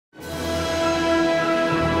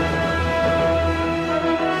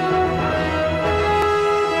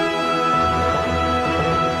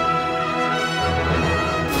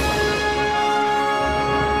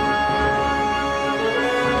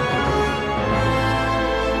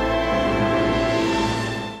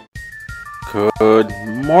Good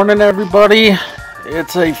morning, everybody.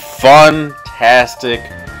 It's a fantastic,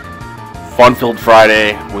 fun-filled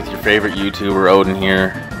Friday with your favorite YouTuber, Odin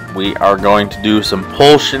here. We are going to do some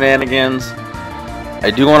pull shenanigans.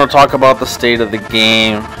 I do want to talk about the state of the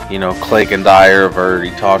game. You know, Clake and Dyer have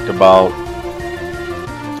already talked about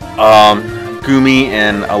Gumi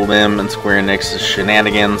and Alim and Square Enix's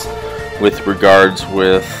shenanigans with regards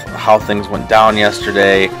with how things went down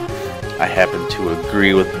yesterday. I happen to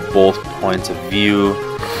agree with both points of view.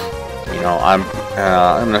 You know, I'm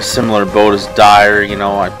in a similar boat as Dyer. You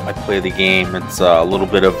know, I play the game. It's a little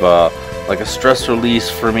bit of like a stress release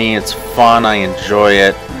for me. It's fun. I enjoy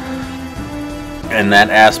it. In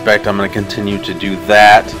that aspect, I'm going to continue to do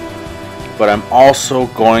that. But I'm also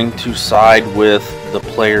going to side with the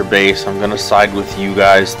player base. I'm going to side with you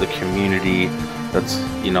guys, the community. That's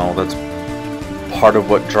part of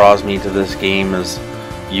what draws me to this game is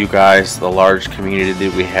you guys, the large community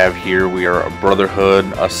that we have here. We are a brotherhood,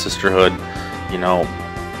 a sisterhood, you know,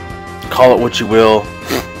 call it what you will.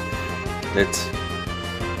 It's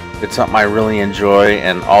something I really enjoy,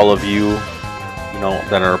 and all of you, you know,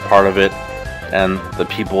 that are a part of it, and the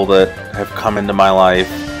people that have come into my life,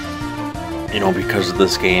 you know, because of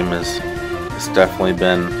this game it's definitely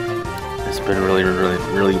been, it's been really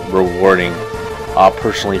rewarding,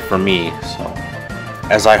 personally for me. So,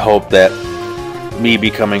 as I hope that me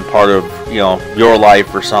becoming part of, you know, your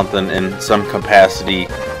life or something in some capacity,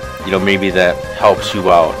 you know, maybe that helps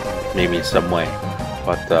you out, maybe in some way.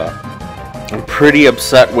 But I'm pretty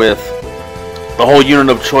upset with the whole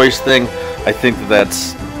unit of choice thing. I think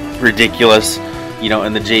that's ridiculous. You know,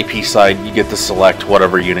 in the JP side, you get to select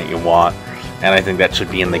whatever unit you want, and I think that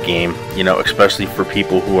should be in the game. You know, especially for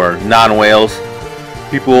people who are non-whales,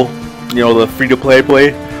 people, you know, the free-to-play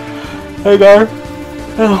play. Hey guys,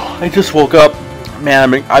 oh, I just woke up.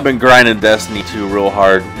 Man, I've been grinding Destiny 2 real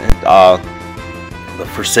hard. The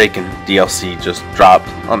Forsaken DLC just dropped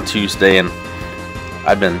on Tuesday, and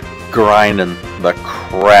I've been grinding the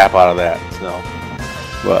crap out of that. So,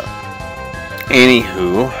 but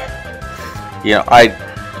anywho, you know, I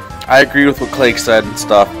agree with what Clake said and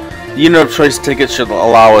stuff. The unit of choice tickets should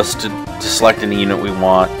allow us to select any unit we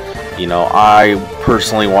want. You know, I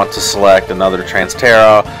personally want to select another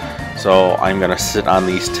Transtera. So I'm going to sit on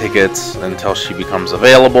these tickets until she becomes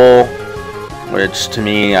available, which to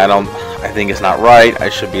me, I think is not right. I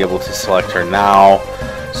should be able to select her now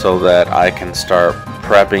so that I can start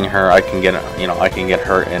prepping her. I can get, you know, I can get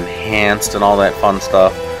her enhanced and all that fun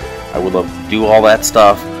stuff. I would love to do all that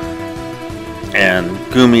stuff. And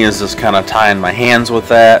Gumi is just kind of tying my hands with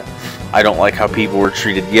that. I don't like how people were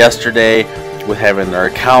treated yesterday with having their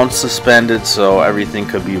accounts suspended, so everything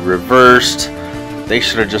could be reversed. They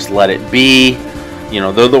should have just let it be. You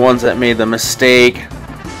know, they're the ones that made the mistake.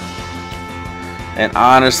 And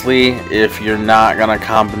honestly, if you're not going to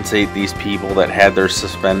compensate these people that had their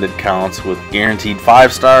suspended counts with guaranteed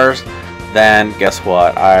 5 stars, then guess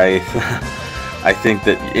what? I think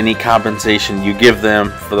that any compensation you give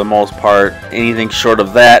them, for the most part, anything short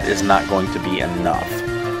of that is not going to be enough.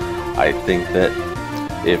 I think that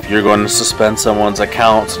if you're going to suspend someone's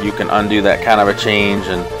accounts, you can undo that kind of a change,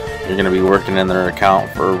 and you're going to be working in their account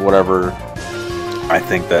for whatever. I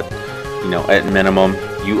think that, you know, at minimum,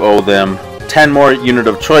 you owe them 10 more unit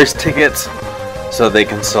of choice tickets so they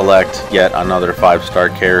can select yet another 5-star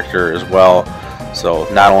character as well. So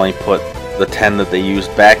not only put the 10 that they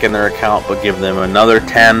used back in their account, but give them another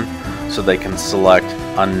 10 so they can select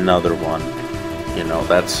another one. You know,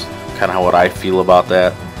 that's kind of what I feel about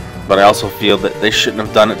that. But I also feel that they shouldn't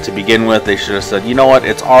have done it to begin with. They should have said, you know what,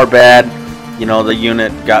 it's our bad. You know, the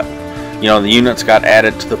units got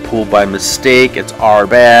added to the pool by mistake. It's our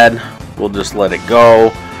bad. We'll just let it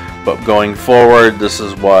go. But going forward, this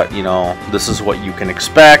is what, you know, this is what you can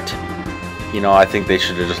expect. You know, I think they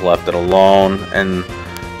should have just left it alone. And,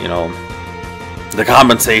 you know, the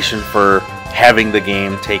compensation for having the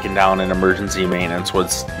game taken down in emergency maintenance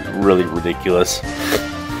was really ridiculous.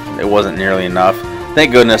 It wasn't nearly enough.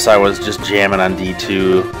 Thank goodness I was just jamming on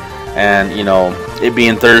D2. And, you know, it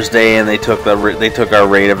being Thursday, and they took our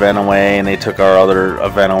raid event away, and they took our other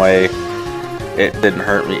event away, it didn't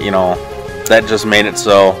hurt me. You know, that just made it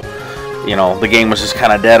so, you know, the game was just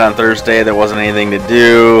kind of dead on Thursday. There wasn't anything to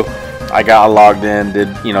do. I got logged in,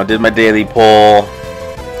 did my daily pull,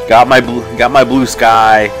 got my blue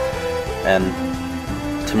sky, and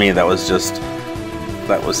to me that was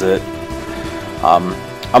it. I'm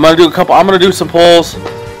gonna do some pulls.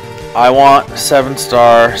 I want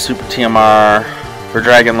 7-star Super TMR for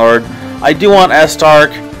Dragon Lord. I do want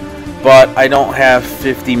S-Stark, but I don't have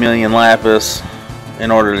 50 million Lapis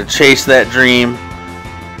in order to chase that dream.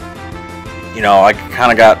 you know, I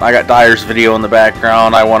got Dyer's video in the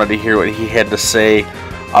background. I wanted to hear what he had to say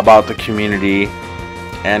about the community.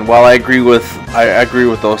 And while I agree with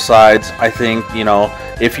those sides, I think, you know,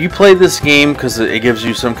 if you play this game because it gives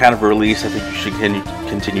you some kind of a release, I think you should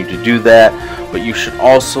continue to do that. But you should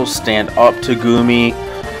also stand up to Gumi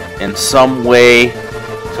in some way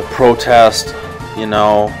to protest. You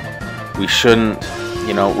know, we shouldn't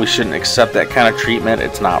accept that kind of treatment.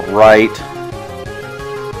 It's not right.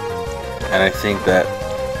 And I think that,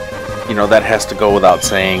 you know, that has to go without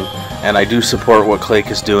saying. And I do support what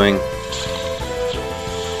Clake is doing.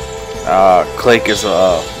 Clake is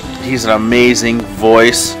he's an amazing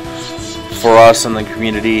voice for us in the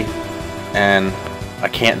community, and I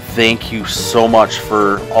can't thank you so much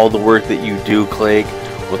for all the work that you do, Clake,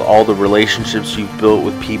 with all the relationships you've built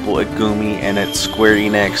with people at Gumi and at Square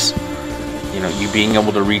Enix. You know, you being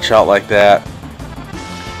able to reach out like that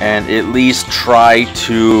and at least try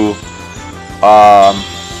to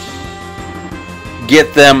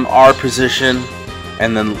get them our position,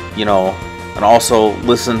 and then, you know, and also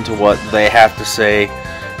listen to what they have to say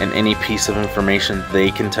and any piece of information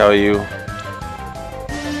they can tell you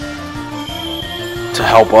to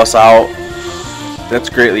help us out. That's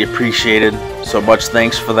greatly appreciated. So much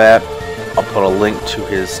thanks for that. I'll put a link to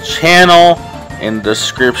his channel in the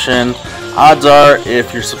description. Odds are,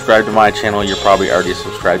 if you're subscribed to my channel, you're probably already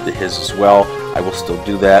subscribed to his as well. I will still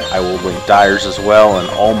do that. I will link Dyer's as well. And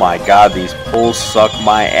oh my god, these pulls suck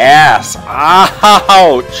my ass.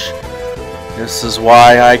 Ouch! This is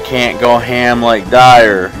why I can't go ham like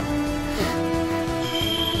Dyer.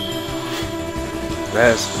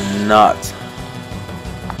 That's nuts.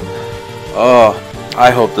 Oh,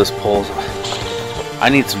 I hope this pulls. I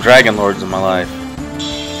need some Dragon Lords in my life.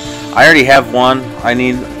 I already have one.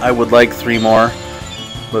 I would like 3 more.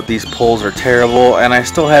 But these pulls are terrible, and I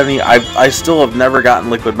still haven't. I still have never gotten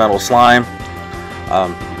Liquid Metal Slime.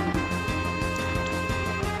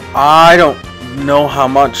 I don't know how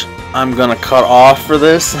much I'm gonna cut off for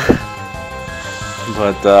this,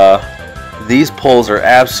 but these pulls are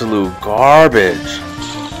absolute garbage.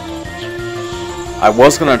 I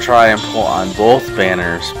was gonna try and pull on both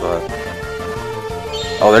banners, but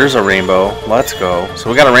oh, there's a rainbow. Let's go. So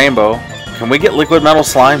we got a rainbow. Can we get Liquid Metal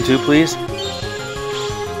Slime too, please?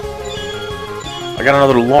 I got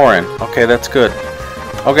another Lauren. Okay, that's good.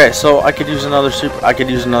 Okay, so I could use another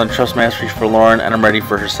Trust Mastery for Lauren, and I'm ready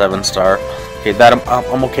for her 7-star. Okay, that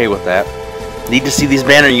I'm okay with that. Need to see these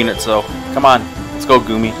banner units though. Come on, let's go,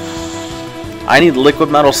 Gumi. I need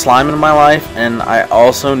Liquid Metal Slime in my life, and I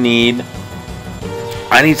also need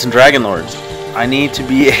some Dragon Lords. I need to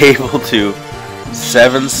be able to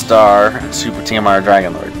 7-star Super TMR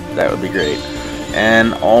Dragon Lord. That would be great.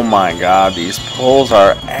 And oh my god, these pulls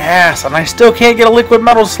are ass, and I still can't get a Liquid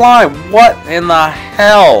Metal Slime. What in the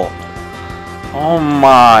hell? Oh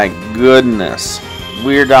my goodness.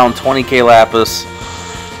 We're down 20k Lapis,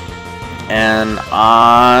 and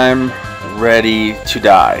I'm ready to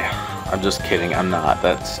die. I'm just kidding, I'm not.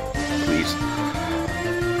 That's, please.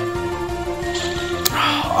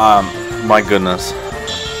 My goodness.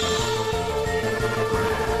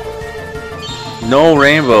 No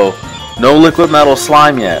rainbow. No Liquid Metal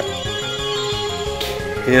Slime yet.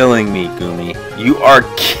 Killing me, Gumi. You are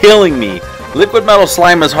killing me. Liquid Metal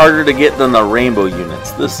Slime is harder to get than the rainbow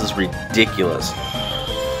units. This is ridiculous.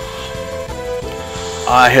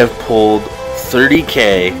 I have pulled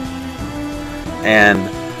 30k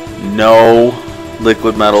and no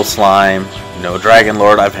Liquid Metal Slime, no Dragon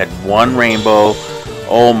Lord. I've had 1 rainbow.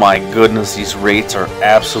 Oh my goodness, these rates are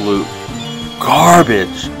absolute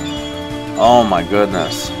garbage. Oh my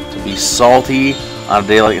goodness. To be salty on a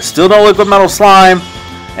day like this. Still no Liquid Metal Slime.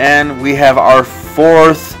 And we have our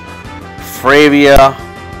 4th Fravia.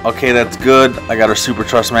 Okay, that's good. I got our Super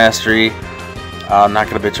Trust Mastery. I'm not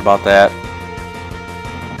going to bitch about that.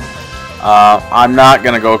 I'm not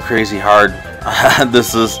going to go crazy hard.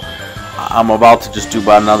 I'm about to just do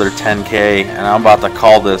about another 10k. And I'm about to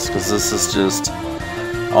call this because this is just...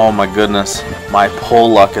 Oh my goodness, my pull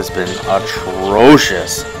luck has been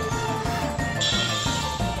atrocious.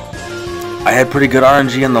 I had pretty good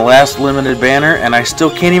RNG in the last limited banner, and I still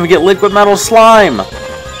can't even get Liquid Metal Slime.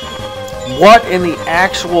 What in the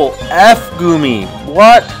actual F, Gumi?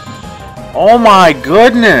 What? Oh my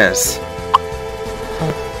goodness.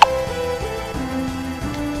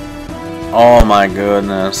 Oh my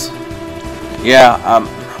goodness. Yeah,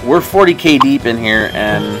 we're 40k deep in here,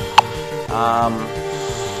 and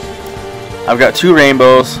I've got 2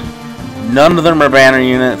 rainbows. None of them are banner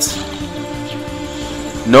units.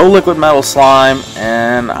 No Liquid Metal Slime,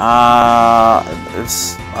 and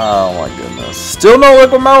it's, oh my goodness. Still no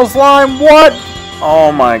Liquid Metal Slime. What?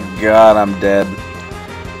 Oh my god, I'm dead.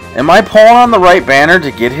 Am I pulling on the right banner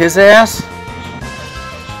to get his ass?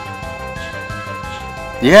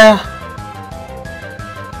 Yeah.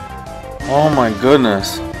 Oh my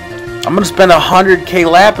goodness. I'm gonna spend 100k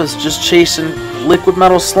lapis just chasing liquid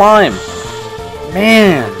metal slime.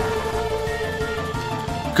 Man.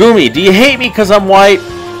 Gumi, do you hate me because I'm white?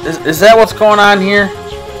 Is that what's going on here?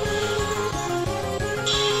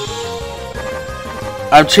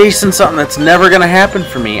 I'm chasing something that's never gonna happen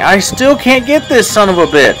for me. I still can't get this son of a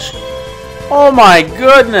bitch. Oh my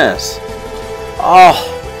goodness.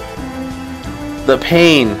 Oh. The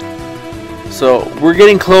pain. So we're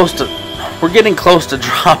getting close to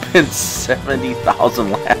dropping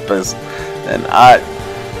 70,000 lapis, and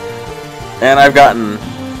I've gotten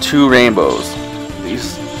 2 rainbows.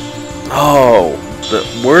 These. Oh,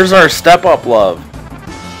 where's our step up love?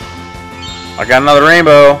 I got another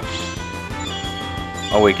rainbow.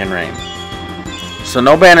 Awaken Rain. So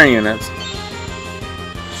no banner units.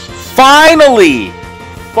 Finally,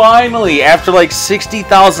 after like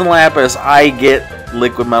 60,000 lapis, I get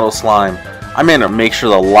liquid metal slime. I'm gonna make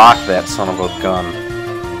sure to lock that son of a gun.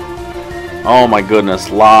 Oh my goodness,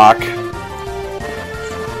 lock.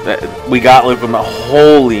 We got liquid metal.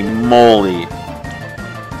 Holy moly.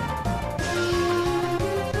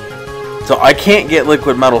 So I can't get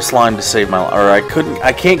liquid metal slime to save my, or I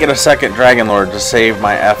can't get a second Dragon Lord to save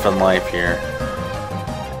my effing life here.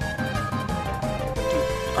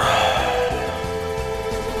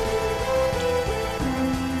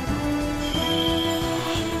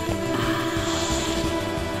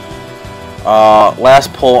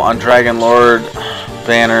 Last pull on Dragon Lord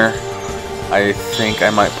banner. I think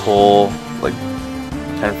I might pull like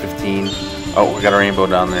 10, 15. Oh, we got a rainbow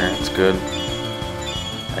down there. It's good.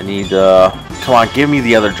 I need, come on, give me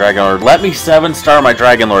the other Dragon Lord. Let me 7-star my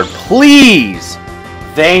Dragon Lord, please!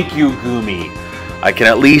 Thank you, Gumi. I can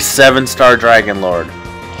at least 7-star Dragon Lord.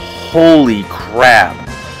 Holy crap.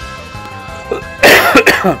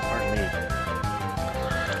 Pardon me.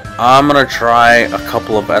 I'm gonna try a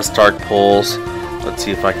couple of S-Dark pulls. Let's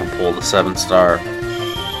see if I can pull the 7-star.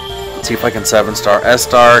 Let's see if I can 7-star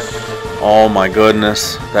S-Dark. Oh my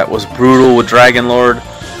goodness. That was brutal with Dragon Lord.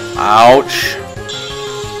 Ouch.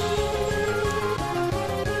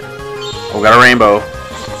 Oh, we got a rainbow.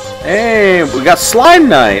 Hey, we got Slime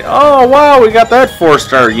Knight. Oh, wow, we got that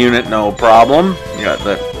 4-star unit, no problem. We got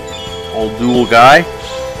that old dual guy.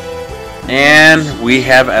 And we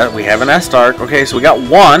have an S-Dark. Okay, so we got 1.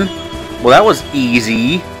 Well, that was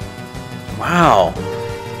easy. Wow.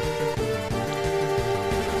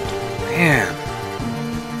 Man.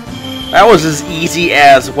 That was as easy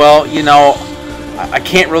as, well, you know, I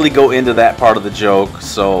can't really go into that part of the joke,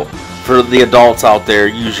 so for the adults out there,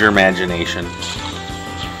 use your imagination.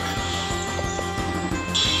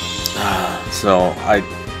 So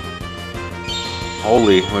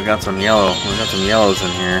holy, we got some yellow. We got some yellows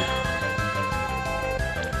in here.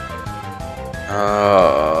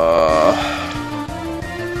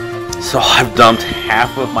 So I've dumped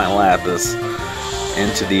half of my lapis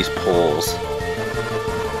into these pulls.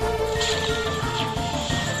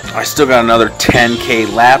 I still got another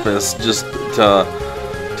 10k lapis just to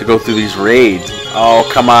go through these raids. Oh,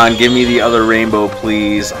 come on, give me the other rainbow,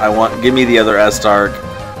 please. Give me the other S-Dark.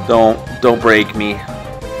 Don't break me.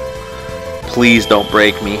 Please don't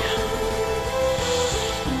break me.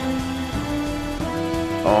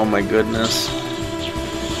 Oh my goodness.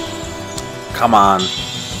 Come on.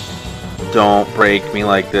 Don't break me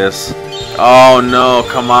like this. Oh no,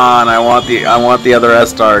 come on. I want the other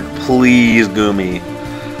S-Dark. Please, Gumi.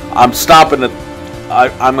 I'm stopping it.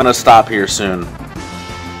 I'm gonna stop here soon.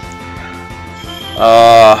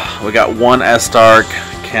 We got 1 S-Dark.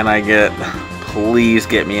 Can I get... Please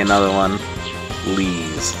get me another one.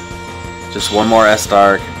 Please. Just 1 more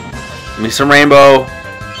S-Dark. Give me some rainbow.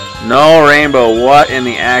 No rainbow. What in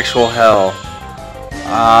the actual hell?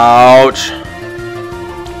 Ouch.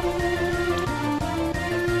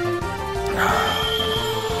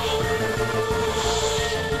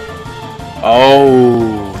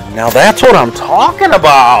 Oh, now that's what I'm talking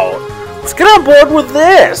about. Let's get on board with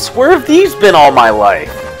this. Where have these been all my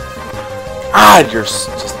life? Ah, you're just...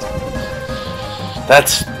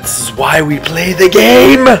 This is why we play the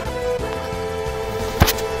game.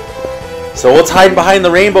 So what's hiding behind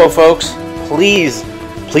the rainbow, folks? Please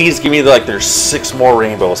give me there's 6 more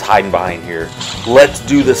rainbows hiding behind here. Let's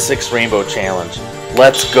do the 6 rainbow challenge.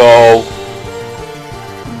 Let's go.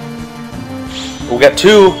 We got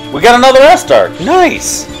 2. We got another S-Dark.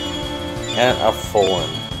 Nice. And a full one.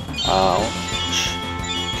 Ouch.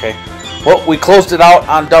 Okay. Well, we closed it out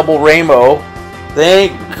on double rainbow.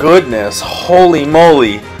 Thank goodness. Holy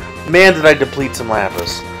moly. Man, did I deplete some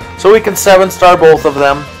Lapis. So we can 7-star both of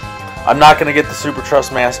them. I'm not going to get the Super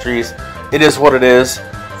Trust Masteries. It is what it is.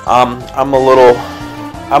 I'm a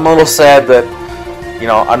little sad that, you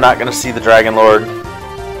know, I'm not going to see the Dragon Lord.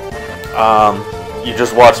 You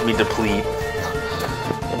just watched me deplete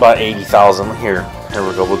about 80,000. Here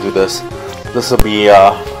we go. We'll do this. This will be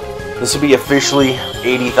officially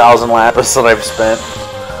 80,000 Lapis that I've spent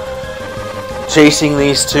chasing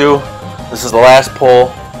these two. This is the last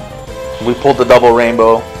pull. We pulled the double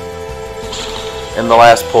rainbow in the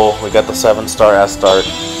last pull. We got the 7-star S start.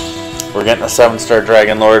 We're getting a 7-star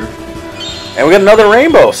Dragon Lord, and we got another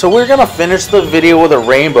rainbow. So we're gonna finish the video with a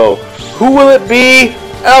rainbow. Who will it be?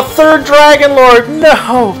 A third Dragon Lord?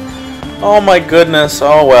 No! Oh my goodness.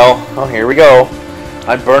 Oh well. Oh, here we go.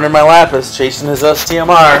 I'm burning my Lapis, chasing his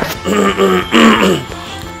STMR.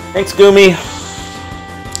 Thanks, Goomy.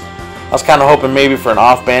 I was kind of hoping maybe for an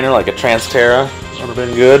off banner like a Transterra. Would have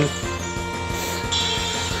been good.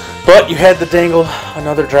 But you had to dangle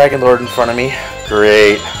another Dragon Lord in front of me.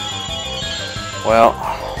 Great. Well,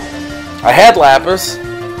 I had Lapis,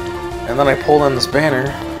 and then I pulled on this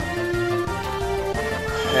banner.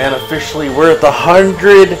 And officially we're at the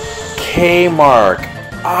 100K mark.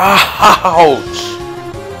 Ouch!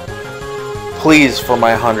 Please, for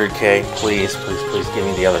my 100K, please, please, please give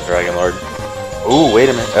me the other Dragon Lord. Ooh, wait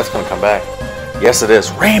a minute, that's gonna come back. Yes, it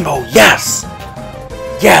is. Rainbow, yes!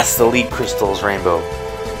 Yes, the Elite Crystals Rainbow.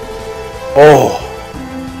 Oh.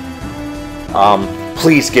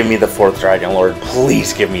 Please give me the 4th Dragon Lord.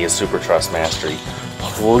 Please give me a Super Trust Mastery.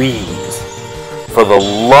 Please. For the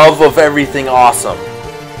love of everything awesome.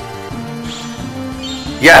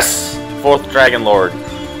 Yes! 4th Dragon Lord.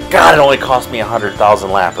 God, it only cost me 100,000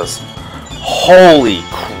 Lapis. Holy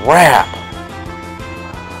crap!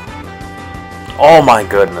 Oh my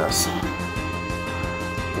goodness.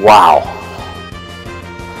 Wow.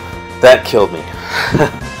 That killed me.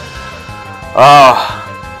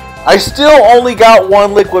 I still only got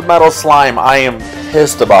 1 liquid metal slime. I am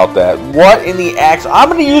pissed about that. What in the axe? I'm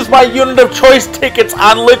going to use my unit of choice tickets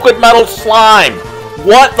on liquid metal slime.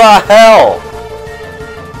 What the hell?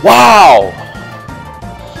 Wow.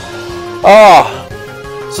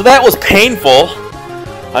 So that was painful.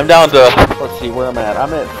 I'm down to, let's see where I'm at.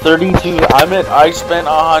 I'm at 32. I spent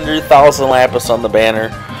 100,000 Lapis on the banner.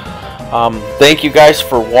 Thank you guys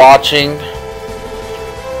for watching.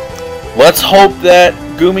 Let's hope that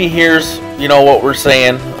Goomy hears, you know, what we're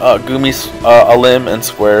saying. Goomy's Alim and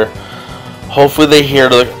Square. Hopefully they hear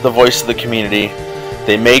the voice of the community.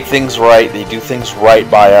 They make things right. They do things right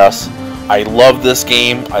by us. I love this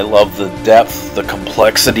game. I love the depth, the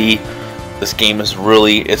complexity. This game is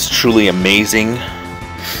it's truly amazing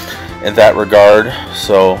in that regard.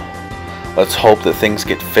 So let's hope that things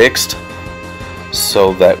get fixed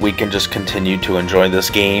so that we can just continue to enjoy this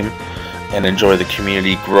game and enjoy the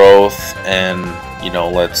community growth, and you know,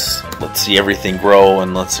 let's see everything grow,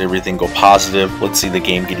 and let's see everything go positive. Let's see the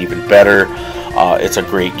game get even better. It's a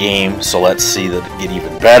great game, so let's see that it get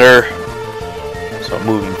even better. So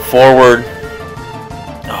moving forward,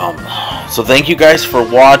 so thank you guys for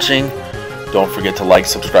watching. Don't forget to like,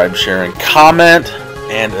 subscribe, share, and comment.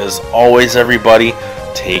 And as always, everybody,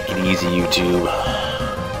 take it easy, YouTube.